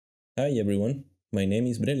Hi everyone, my name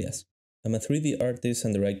is Brellias. I'm a 3D artist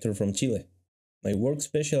and director from Chile. My work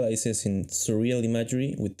specializes in surreal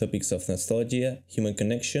imagery with topics of nostalgia, human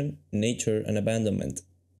connection, nature, and abandonment.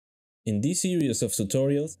 In this series of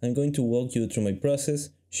tutorials, I'm going to walk you through my process,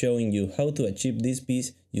 showing you how to achieve this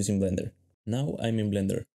piece using Blender. Now I'm in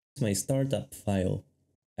Blender. It's my startup file.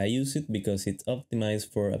 I use it because it's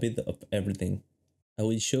optimized for a bit of everything. I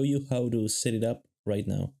will show you how to set it up right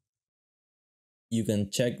now. You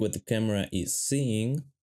can check what the camera is seeing.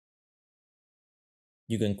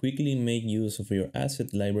 You can quickly make use of your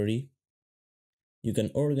asset library. You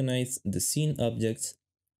can organize the scene objects,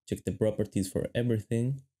 check the properties for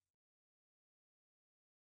everything.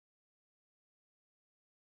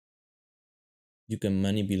 You can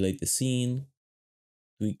manipulate the scene,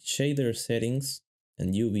 tweak shader settings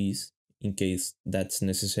and UVs in case that's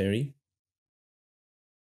necessary.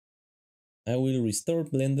 I will restore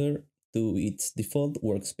Blender to its default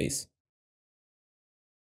workspace.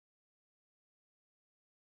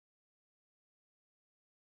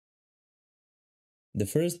 The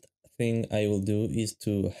first thing I will do is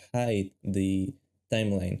to hide the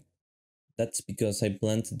timeline. That's because I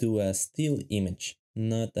plan to do a still image,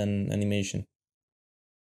 not an animation.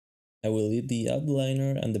 I will leave the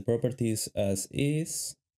outliner and the properties as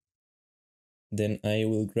is. Then I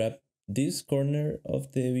will grab this corner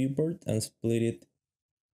of the viewport and split it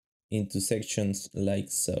into sections like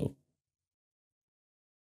so.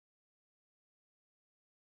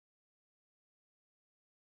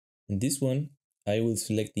 In this one, I will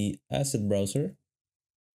select the asset browser.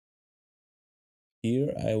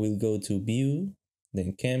 Here I will go to View,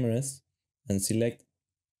 then Cameras, and select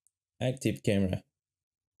Active Camera.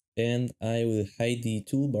 And I will hide the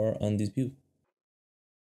toolbar on this view.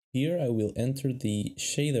 Here I will enter the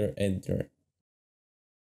shader editor.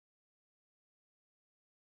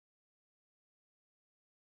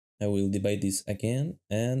 I will divide this again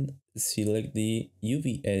and select the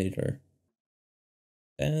UV editor.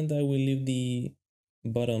 And I will leave the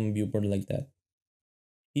bottom viewport like that.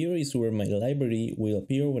 Here is where my library will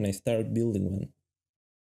appear when I start building one.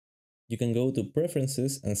 You can go to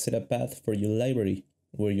Preferences and set a path for your library,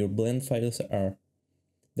 where your blend files are.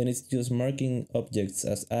 Then it's just marking objects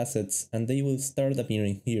as assets and they will start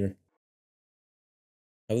appearing here.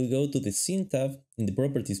 I will go to the Scene tab in the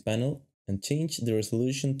Properties panel and change the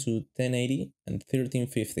resolution to 1080 and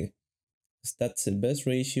 1350. As that's the best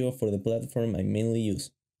ratio for the platform I mainly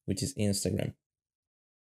use, which is Instagram.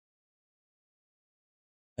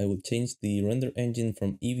 I will change the render engine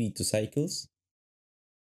from Eevee to Cycles.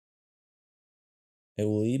 I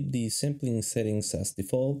will leave the sampling settings as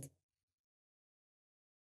default.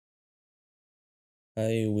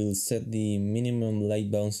 I will set the minimum light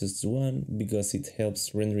bounces to 1 because it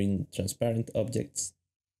helps rendering transparent objects.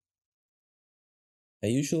 I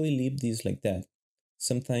usually leave this like that.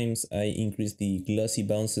 Sometimes I increase the glossy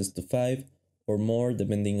bounces to 5 or more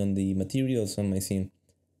depending on the materials on my scene.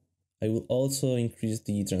 I will also increase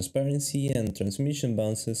the transparency and transmission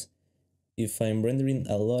bounces if I'm rendering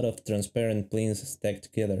a lot of transparent planes stacked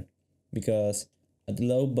together, because at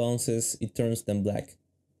low bounces it turns them black.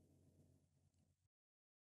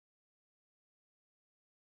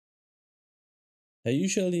 I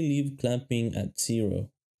usually leave clamping at 0.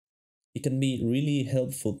 It can be really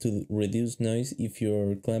helpful to reduce noise if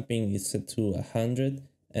your clamping is set to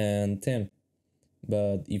 110,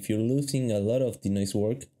 but if you're losing a lot of the noise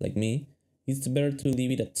work, like me, it's better to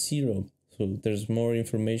leave it at 0, so there's more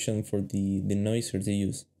information for the noiser to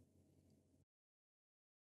use.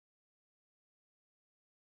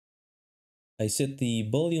 I set the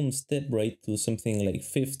volume step rate to something like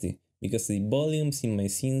 50, because the volumes in my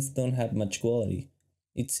scenes don't have much quality.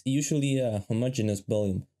 It's usually a homogeneous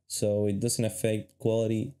volume, so it doesn't affect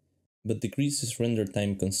quality, but decreases render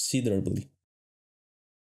time considerably.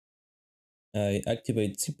 I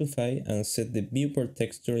activate Simplify and set the viewport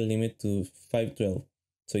texture limit to 512,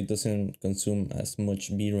 so it doesn't consume as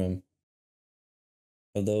much VRAM.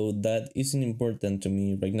 Although that isn't important to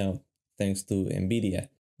me right now, thanks to NVIDIA,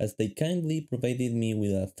 as they kindly provided me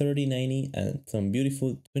with a 3090 and some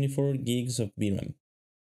beautiful 24 gigs of VRAM.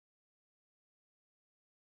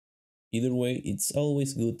 Either way, it's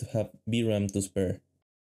always good to have VRAM to spare.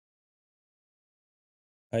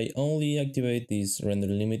 I only activate this render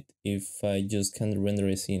limit if I just can't render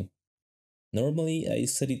a scene. Normally I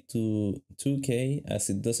set it to 2K as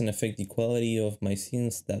it doesn't affect the quality of my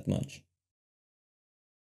scenes that much.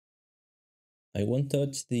 I won't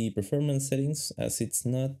touch the performance settings as it's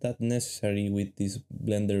not that necessary with this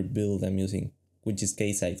Blender build I'm using, which is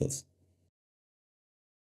K-Cycles.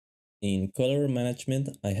 In color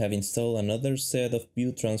management, I have installed another set of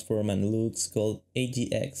view transform and looks called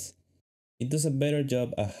AGX. It does a better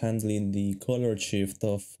job at handling the color shift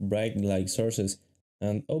of bright light sources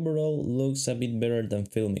and overall looks a bit better than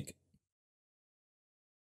Filmic.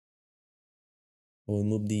 We'll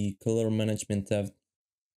move the color management tab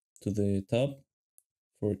to the top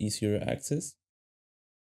for easier access.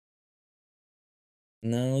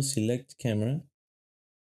 Now select camera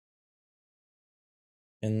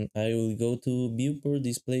and I will go to viewport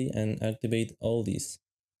display and activate all these.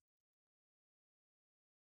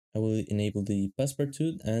 I will enable the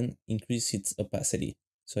passepartout and increase its opacity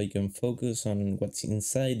so I can focus on what's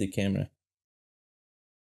inside the camera.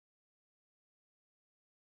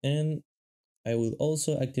 And I will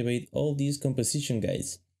also activate all these composition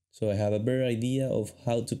guides so I have a better idea of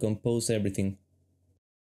how to compose everything.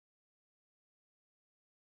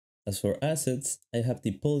 As for assets, I have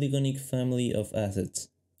the polygonic family of assets,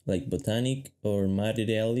 like botanic or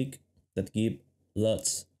materialic, that give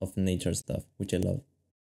lots of nature stuff, which I love.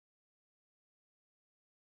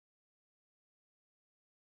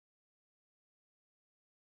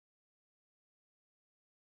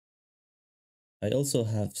 I also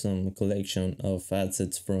have some collection of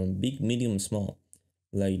assets from big, medium, small,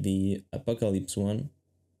 like the Apocalypse one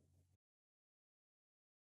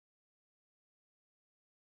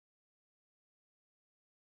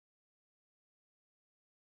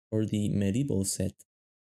or the medieval set.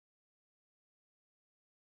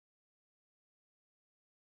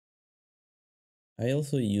 I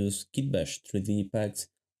also use Kitbash 3D packs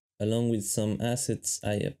along with some assets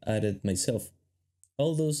I have added myself.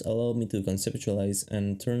 All those allow me to conceptualize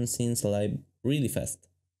and turn scenes alive really fast.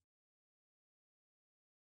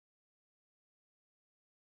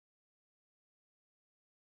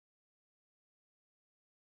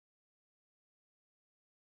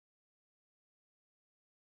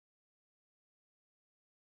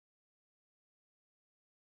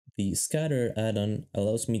 The Scatter add-on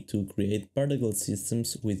allows me to create particle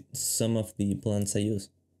systems with some of the plants I use.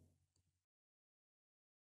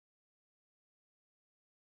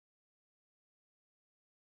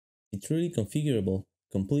 It's really configurable,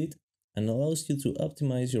 complete, and allows you to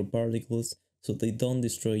optimize your particles so they don't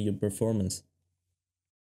destroy your performance.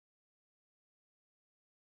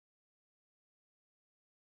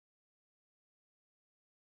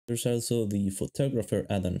 There's also the Photographer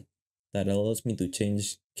add-on that allows me to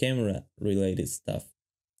change camera related stuff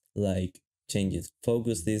like changes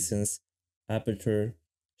focus distance, aperture,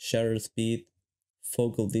 shutter speed,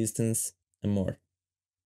 focal distance, and more.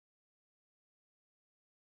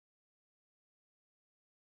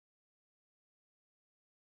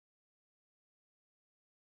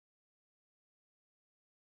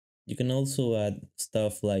 You can also add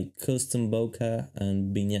stuff like custom bokeh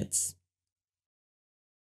and vignettes.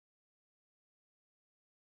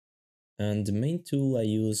 And the main tool I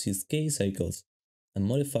use is K-Cycles, a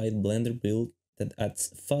modified Blender build that adds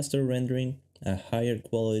faster rendering, a higher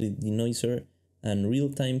quality denoiser, and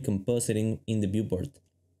real-time compositing in the viewport.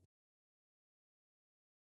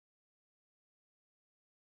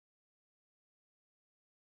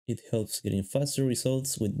 It helps getting faster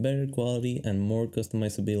results with better quality and more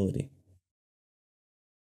customizability,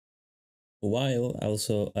 while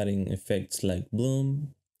also adding effects like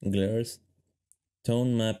bloom, glares,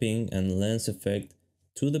 tone mapping, and lens effect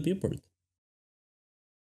to the viewport.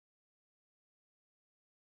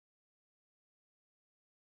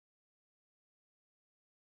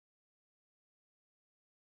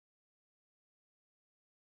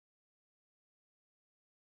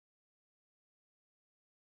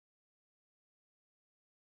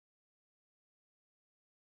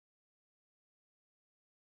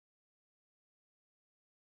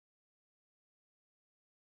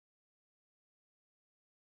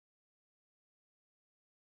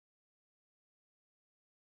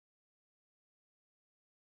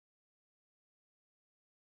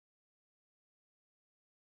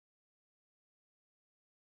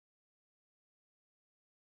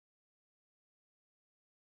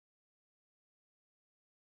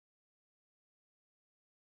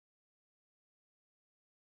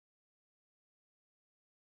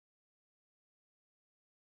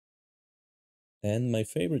 And my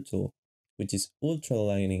favorite tool, which is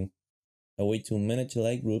ultralighting, a way to manage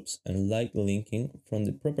light groups and light linking from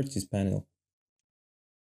the properties panel.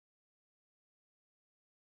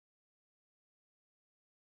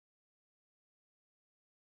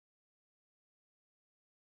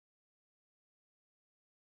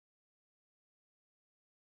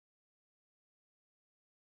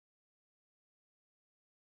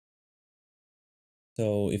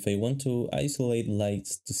 So if I want to isolate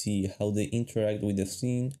lights to see how they interact with the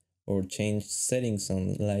scene or change settings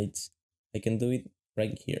on lights, I can do it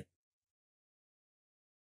right here.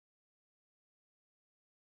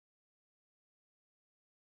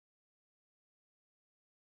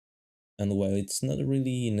 and while it's not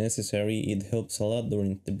really necessary, it helps a lot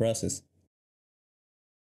during the process.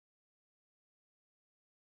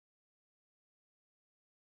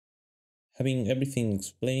 Having everything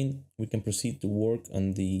explained, we can proceed to work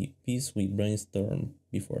on the piece we brainstormed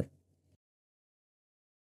before.